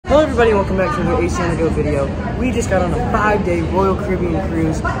Hello everybody, welcome back to the AContheGO video. We just got on a 5-day Royal Caribbean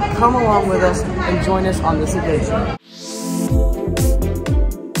cruise. Come along with us and join us on this adventure.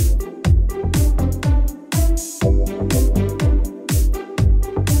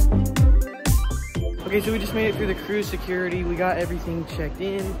 Okay, so we just made it through the cruise security. We got everything checked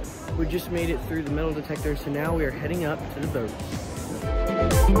in. We just made it through the metal detector, so now we are heading up to the boat.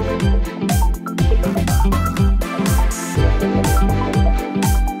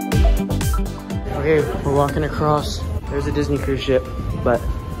 Okay, we're walking across. There's a Disney cruise ship, but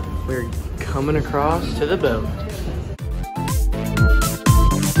we're coming across to the boat.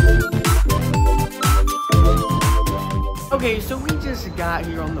 Okay, so we just got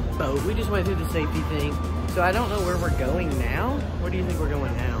here on the boat. We just went through the safety thing. So I don't know where we're going now. Where do you think we're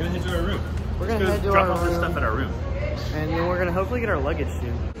going now? We're gonna head to our room. We're gonna head to drop our off the room. stuff at our room. And then we're gonna hopefully get our luggage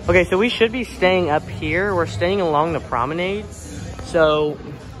soon. Okay, so we should be staying up here. We're staying along the promenade. So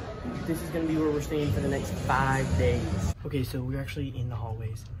this is gonna be where we're staying for the next 5 days. Okay, so we're actually in the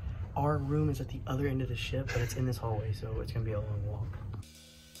hallways. Our room is at the other end of the ship, but it's in this hallway, so it's gonna be a long walk.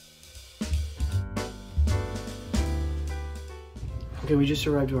 Okay, we just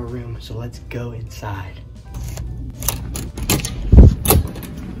arrived to our room, so let's go inside.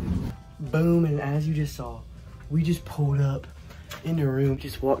 Boom, and as you just saw, we just pulled up in the room,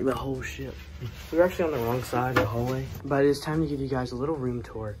 just walked the whole ship. We were actually on the wrong side of the hallway, but it's time to give you guys a little room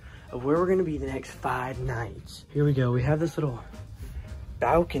tour of where we're gonna be the next 5 nights. Here we go, we have this little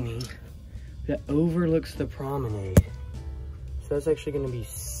balcony that overlooks the promenade. So that's actually gonna be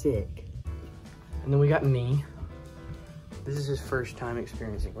sick. And then we got me. This is his first time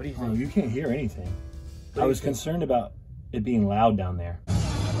experiencing. What do you think? Oh, you can't hear anything. I was concerned about it being loud down there.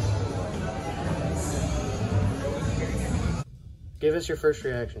 Give us your first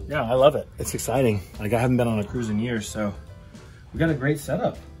reaction. Yeah, I love it. It's exciting. Like, I haven't been on a cruise in years, so we got a great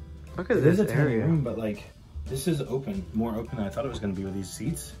setup. Look at It this is a tiny area. room, but like, this is open, more open than I thought it was gonna be with these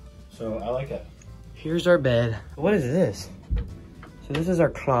seats. So I like it. Here's our bed. What is this? So this is our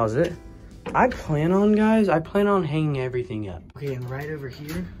closet. I plan on hanging everything up. Okay, and right over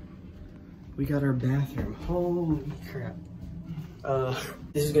here, we got our bathroom. Holy crap.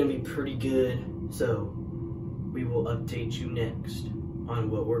 This is gonna be pretty good. So we will update you next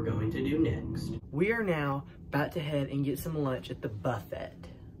on what we're going to do next. We are now about to head and get some lunch at the buffet.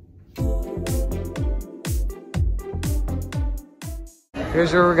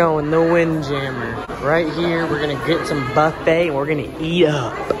 Here's where we're going, the Windjammer. Right here, we're gonna get some buffet and we're gonna eat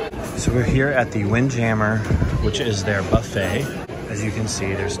up. So we're here at the Windjammer, which is their buffet. As you can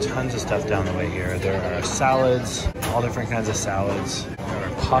see, there's tons of stuff down the way here. There are salads, all different kinds of salads. There are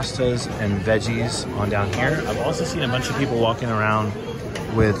pastas and veggies on down here. I've also seen a bunch of people walking around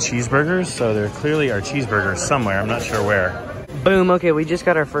with cheeseburgers. So there clearly are cheeseburgers somewhere. I'm not sure where. Boom, okay, we just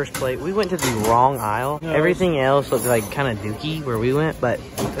got our first plate. We went to the wrong aisle. No. Everything else looked like kind of dookie where we went, but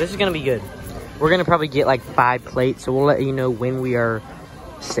this is gonna be good. We're gonna probably get like 5 plates, so we'll let you know when we are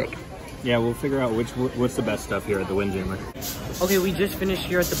sick. Yeah, we'll figure out what's the best stuff here at the Windjammer. Okay, we just finished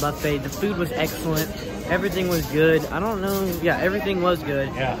here at the buffet. The food was excellent. Everything was good. I don't know. Yeah, everything was good.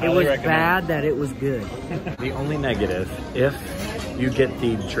 Yeah, it was bad that it was good. The only negative, if you get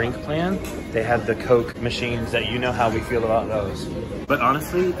the drink plan, they have the Coke machines that you know how we feel about those. But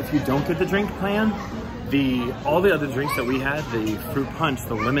honestly, if you don't get the drink plan, all the other drinks that we had, the fruit punch,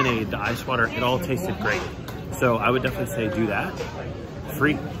 the lemonade, the ice water, it all tasted great. So I would definitely say do that.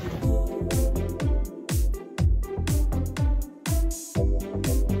 Free.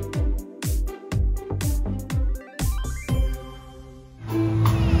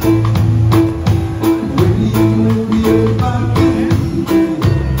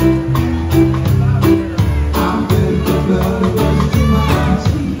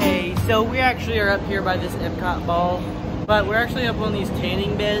 Up here by this Epcot ball, but we're actually up on these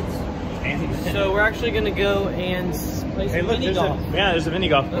tanning beds. So we're actually gonna go and play some mini golf. There's a mini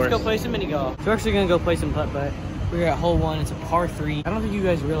golf course. Let's go play some mini golf. So we're actually gonna go play some putt-putt. We're at hole 1. It's a par 3. I don't think you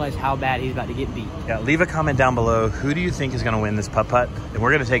guys realize how bad he's about to get beat. Yeah, leave a comment down below. Who do you think is gonna win this putt-putt? And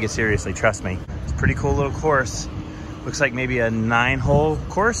we're gonna take it seriously, trust me. It's a pretty cool little course. Looks like maybe a 9-hole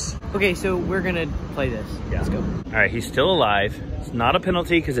course. Okay, so we're gonna play this. Yeah. Let's go. All right, he's still alive. It's not a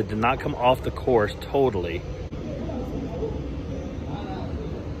penalty because it did not come off the course totally.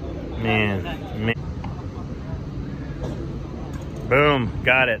 Man. Boom,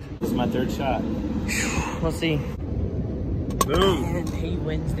 got it. This is my 3rd shot. Let's see. Boom. And he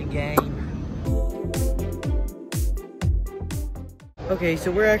wins the game. Okay,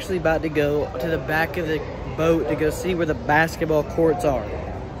 so we're actually about to go to the back of the boat to go see where the basketball courts are.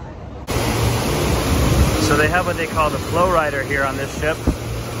 So they have what they call the flow rider here on this ship.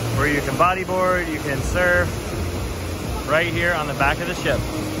 where you can bodyboard, you can surf, right here on the back of the ship.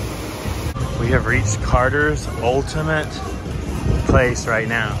 We have reached Carter's ultimate place right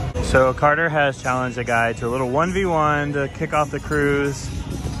now. So Carter has challenged a guy to a little 1v1 to kick off the cruise.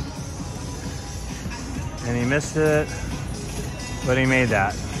 And he missed it, but he made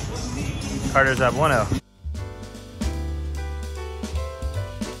that. Carter's up 1-0.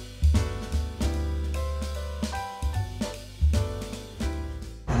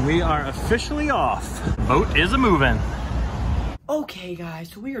 We are officially off. Boat is a-moving. Okay guys,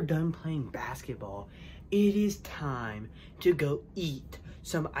 so we are done playing basketball. It is time to go eat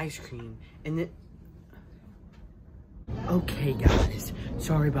some ice cream and then... Okay guys,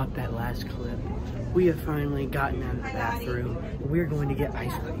 sorry about that last clip. We have finally gotten out of the bathroom. We're going to get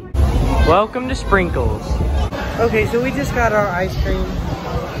ice cream. Welcome to Sprinkles. Okay, so we just got our ice cream.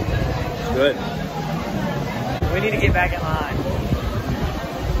 Good. We need to get back in line.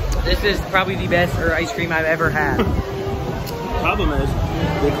 This is probably the best ice cream I've ever had. Problem is,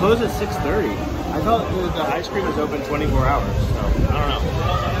 they close at 6:30. I thought the ice cream was open 24 hours, so I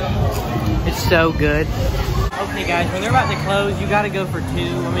don't know. It's so good. Okay guys, when they're about to close, you gotta go for 2.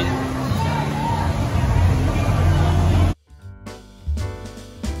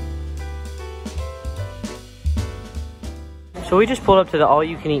 So we just pulled up to the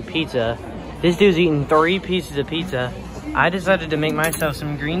all-you-can-eat pizza. This dude's eating 3 pieces of pizza. I decided to make myself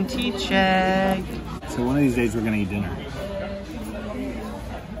some green tea check. So one of these days we're gonna eat dinner.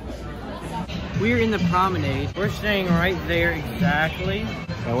 We're in the promenade. We're staying right there exactly.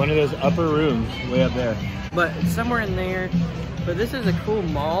 Now one of those upper rooms way up there. But it's somewhere in there. But this is a cool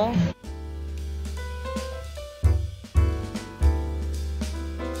mall.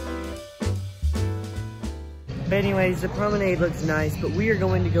 But anyways, the promenade looks nice, but we are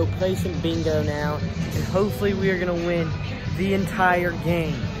going to go play some bingo now, and hopefully we are gonna win the entire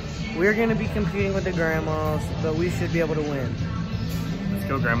game. We're gonna be competing with the grandmas, but we should be able to win. Let's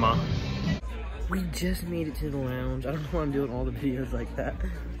go, Grandma. We just made it to the lounge. I don't know why I'm doing all the videos like that.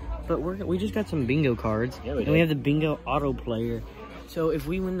 But we just got some bingo cards. Yeah, and we have the bingo auto player. So if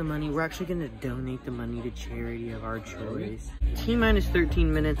we win the money, we're actually gonna donate the money to charity of our choice. T-minus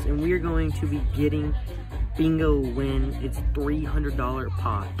 13 minutes, and we are going to be getting bingo win. It's $300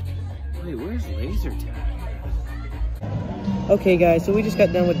 pot. Wait, where's laser tag? Okay guys, so we just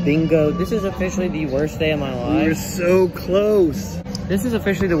got done with bingo. This is officially the worst day of my life. We're so close. This is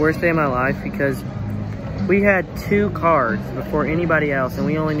officially the worst day of my life because we had 2 cards before anybody else, and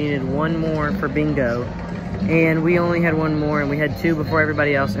we only needed 1 more for bingo. And we only had 1 more, and we had 2 before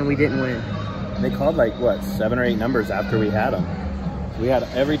everybody else, and we didn't win. They called like, what, 7 or 8 numbers after we had them. We had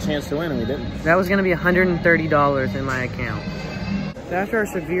every chance to win, and we didn't. That was gonna be $130 in my account. So after our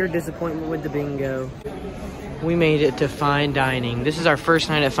severe disappointment with the bingo, we made it to fine dining. This is our first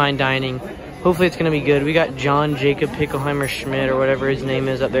night at fine dining. Hopefully it's gonna be good. We got John Jacob Pickelheimer Schmidt, or whatever his name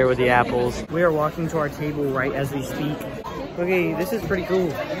is, up there with the apples. We are walking to our table right as we speak. Okay, this is pretty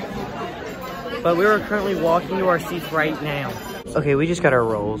cool. But we are currently walking to our seats right now. Okay, we just got our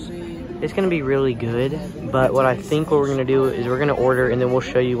rolls. It's gonna be really good, but what I think what we're gonna do is we're gonna order, and then we'll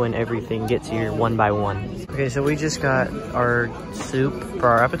show you when everything gets here one by one. Okay, so we just got our soup for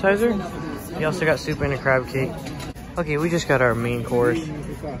our appetizer. We also got soup and a crab cake. Okay, we just got our main course.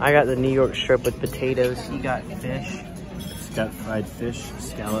 I got the New York strip with potatoes. He got fish. It's got fried fish,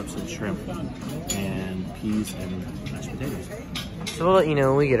 scallops, and shrimp, and peas and mashed potatoes. So we'll let you know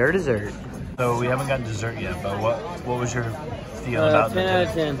when we get our dessert. So we haven't gotten dessert yet, but what was your feeling about 10 out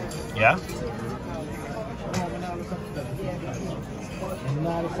of 10. Yeah?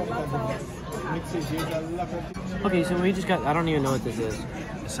 Okay, so we just got, I don't even know what this is.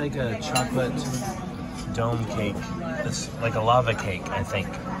 It's like a chocolate dome cake. It's like a lava cake, I think.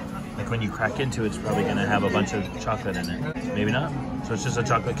 Like when you crack into it, it's probably gonna have a bunch of chocolate in it. Maybe not? So it's just a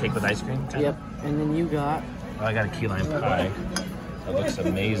chocolate cake with ice cream? Yep, and then you got? Oh, I got a key lime pie. That looks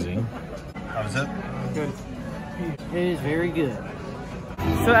amazing. How is it? Good. It is very good.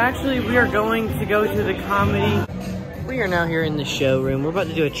 So actually, we are going to go to the comedy. We are now here in the showroom. We're about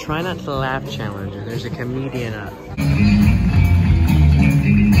to do a try not to laugh challenge, and there's a comedian up.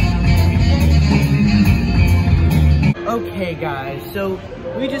 Okay guys, so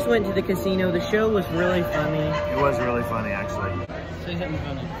we just went to the casino. The show was really funny. It was really funny, actually. Say something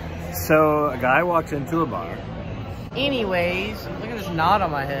funny. So a guy walks into a bar. Anyways, look at this knot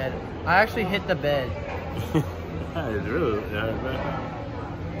on my head. I actually hit the bed. It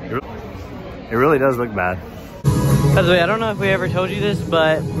really does look bad. By the way, I don't know if we ever told you this,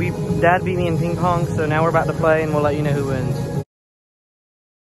 but Dad beat me in ping pong, so now we're about to play and we'll let you know who wins.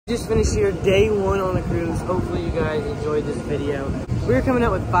 Just finished here, day 1 on the cruise. Hopefully you guys enjoyed this video. We're coming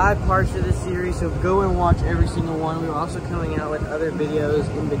out with 5 parts of this series, so go and watch every single one. We're also coming out with other videos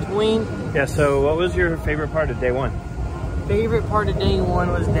in between. Yeah, so what was your favorite part of day 1? Favorite part of day 1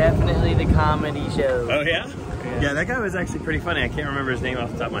 was definitely the comedy show. Oh yeah? Yeah, that guy was actually pretty funny. I can't remember his name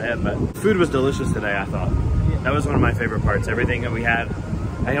off the top of my head, but food was delicious today, I thought. That was one of my favorite parts. Everything that we had,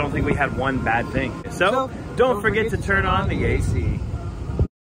 I don't think we had one bad thing. So don't forget to turn on the AC.